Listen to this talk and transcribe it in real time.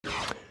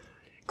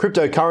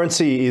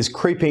Cryptocurrency is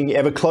creeping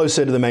ever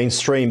closer to the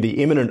mainstream.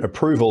 The imminent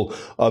approval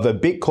of a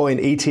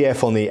Bitcoin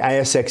ETF on the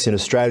ASX in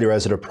Australia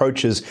as it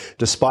approaches,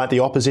 despite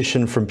the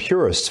opposition from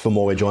purists. For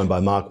more, we're joined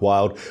by Mark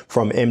Wyld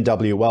from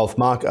MW Wealth.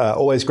 Mark,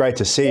 always great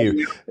to see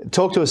you.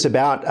 Talk to us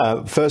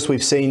about, first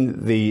we've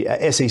seen the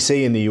SEC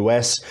in the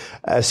US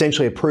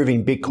essentially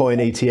approving Bitcoin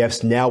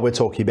ETFs. Now we're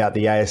talking about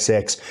the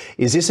ASX.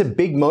 Is this a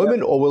big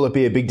moment or will it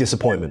be a big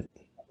disappointment?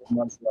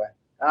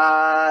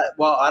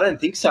 Well, I don't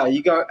think so. Are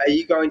you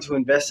going to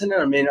invest in it?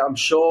 I mean, I'm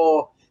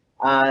sure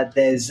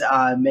there's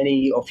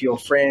many of your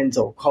friends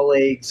or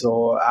colleagues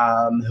or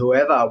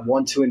whoever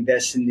want to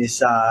invest in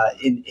this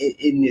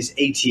in this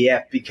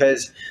ETF,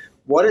 because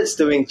what it's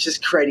doing is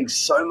just creating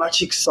so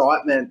much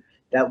excitement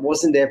that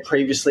wasn't there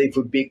previously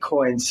for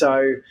Bitcoin.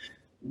 So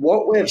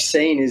what we've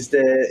seen is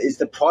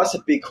the price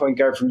of Bitcoin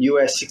go from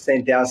US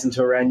 16,000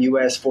 to around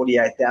US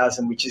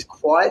 48,000, which is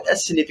quite a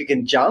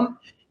significant jump.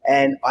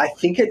 And I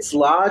think it's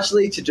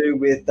largely to do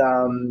with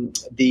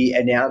the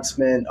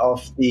announcement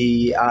of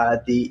the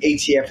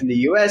ETF in the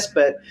US,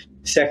 but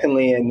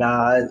secondly, and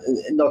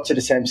not to the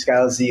same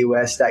scale as the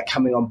US, that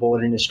coming on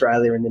board in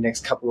Australia in the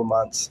next couple of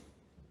months.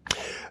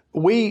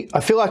 I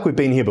feel like we've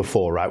been here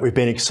before, right? We've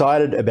been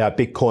excited about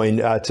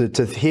Bitcoin.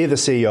 To hear the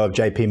CEO of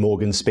JP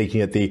Morgan speaking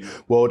at the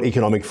World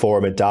Economic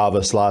Forum at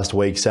Davos last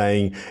week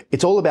saying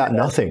it's all about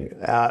nothing.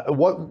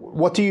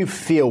 What do you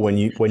feel when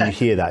you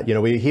hear that? You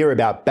know, we hear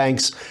about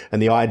banks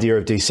and the idea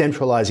of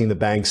decentralizing the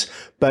banks,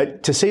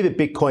 but to see that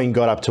Bitcoin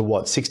got up to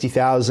what,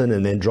 60,000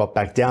 and then dropped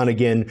back down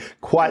again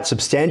quite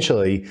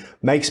substantially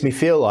makes me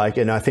feel like,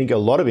 and I think a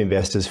lot of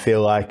investors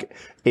feel like,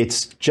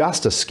 it's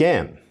just a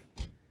scam.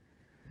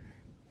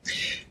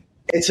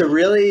 It's a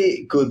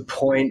really good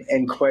point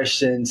and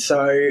question.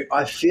 So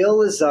I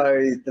feel as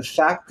though the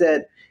fact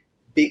that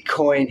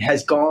Bitcoin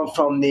has gone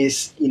from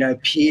this,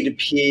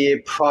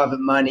 peer-to-peer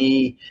private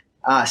money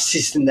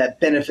system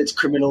that benefits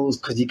criminals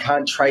because you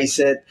can't trace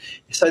it.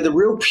 So the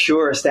real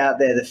purists out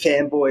there, the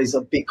fanboys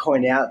of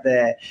Bitcoin out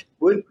there,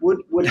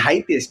 would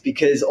hate this,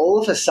 because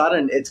all of a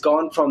sudden it's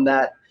gone from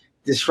that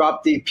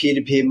disruptive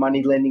peer-to-peer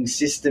money lending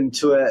system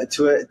to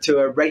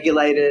a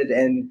regulated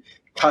and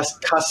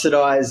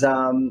custodized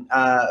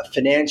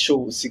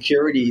financial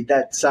security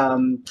that's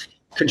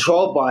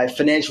controlled by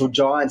financial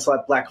giants like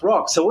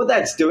BlackRock. So what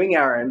that's doing,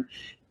 Aaron,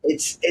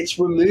 it's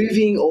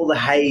removing all the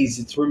haze,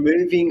 it's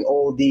removing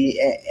all the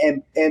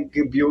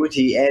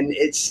ambiguity, and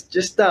it's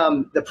just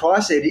the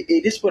price. It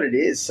is what it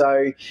is.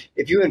 So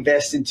if you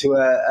invest into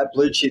a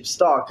blue chip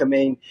stock, I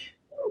mean,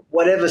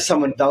 whatever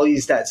someone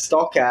values that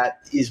stock at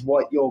is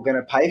what you're going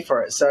to pay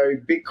for it. So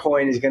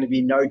Bitcoin is going to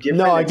be no different.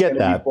 No, I get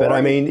that. But I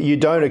mean, you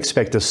don't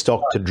expect a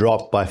stock to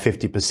drop by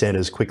 50%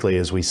 as quickly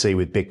as we see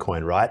with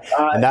Bitcoin, right?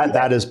 And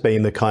that has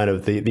been the kind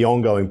of the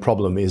ongoing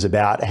problem, is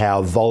about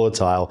how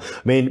volatile.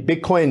 I mean,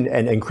 Bitcoin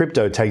and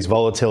crypto takes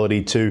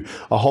volatility to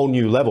a whole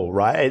new level,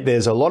 right?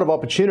 There's a lot of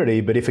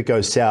opportunity, but if it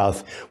goes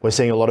south, we're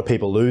seeing a lot of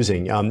people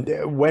losing.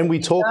 When we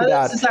talk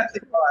about... That's exactly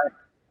right.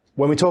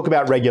 When we talk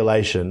about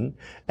regulation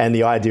and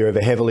the idea of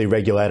a heavily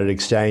regulated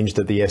exchange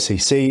that the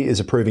SEC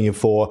is approving it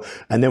for,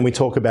 and then we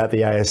talk about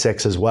the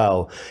ASX as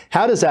well,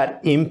 how does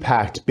that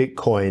impact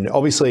Bitcoin?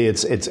 Obviously,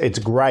 it's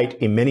great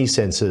in many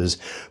senses,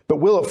 but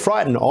will it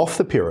frighten off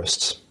the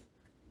purists?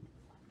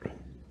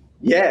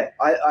 Yeah,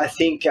 I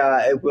think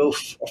it will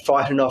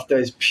frighten off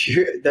those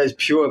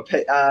pure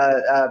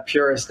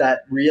purists that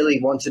really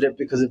wanted it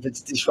because of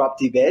its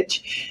disruptive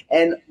edge.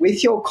 And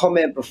with your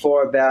comment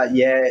before about,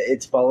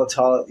 it's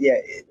volatile. Yeah,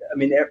 I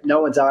mean,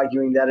 no one's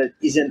arguing that it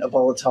isn't a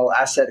volatile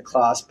asset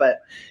class, but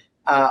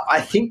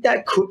I think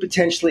that could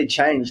potentially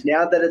change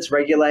now that it's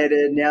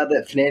regulated, now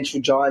that financial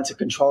giants are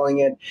controlling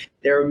it.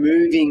 They're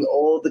removing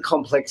all the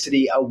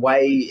complexity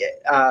away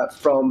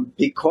from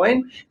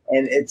Bitcoin,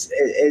 and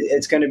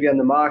it's going to be on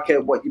the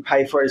market. What you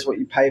pay for it is what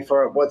you pay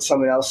for it. What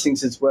someone else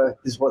thinks it's worth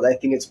is what they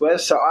think it's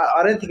worth. So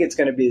I don't think it's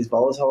going to be as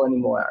volatile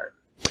anymore, Aaron.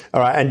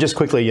 All right. And just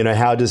quickly,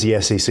 how does the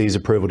SEC's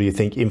approval, do you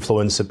think,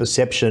 influence the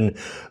perception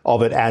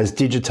of it as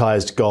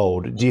digitized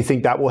gold? Do you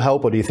think that will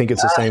help, or do you think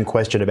it's the same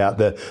question about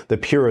the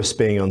purists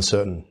being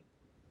uncertain?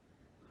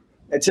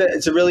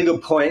 It's a really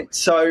good point.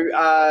 So,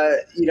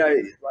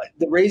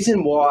 the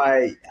reason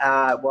why,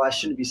 I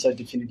shouldn't be so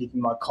definitive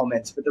in my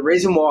comments, but the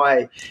reason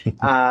why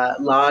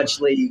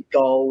largely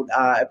gold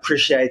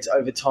appreciates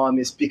over time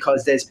is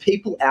because there's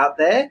people out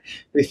there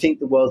who think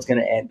the world's going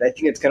to end. They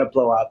think it's going to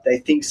blow up. They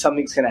think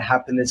something's going to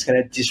happen that's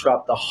going to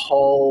disrupt the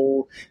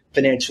whole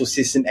financial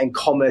system and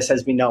commerce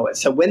as we know it.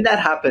 So when that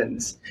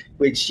happens,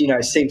 which,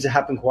 seems to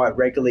happen quite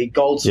regularly,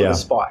 gold sort of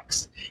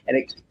spikes and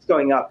it keeps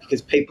going up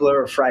because people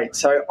are afraid.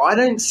 So I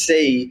don't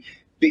see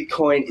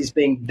Bitcoin as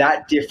being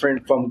that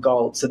different from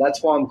gold. So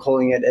that's why I'm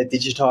calling it a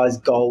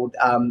digitized gold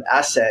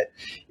asset,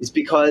 is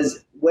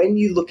because when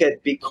you look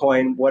at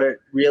Bitcoin, what it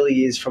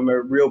really is from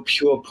a real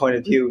pure point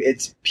of view,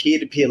 it's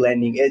peer-to-peer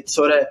lending. It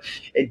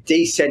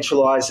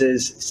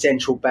decentralizes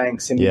central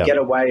banks, and we get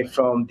away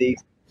from the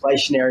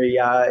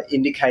inflationary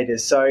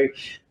indicators. So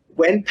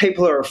when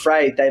people are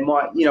afraid, they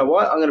might, you know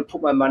what, I'm going to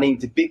put my money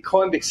into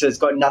Bitcoin because it's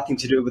got nothing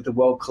to do with the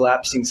world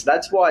collapsing. So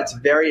that's why it's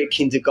very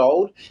akin to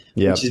gold,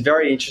 which is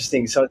very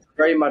interesting. So it's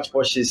very much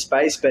watch this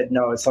space, but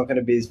no, it's not going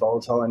to be as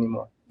volatile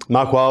anymore.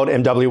 Mark Wyld,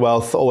 MW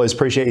Wealth, always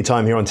appreciate your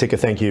time here on Ticker.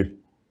 Thank you.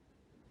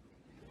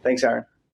 Thanks, Aaron.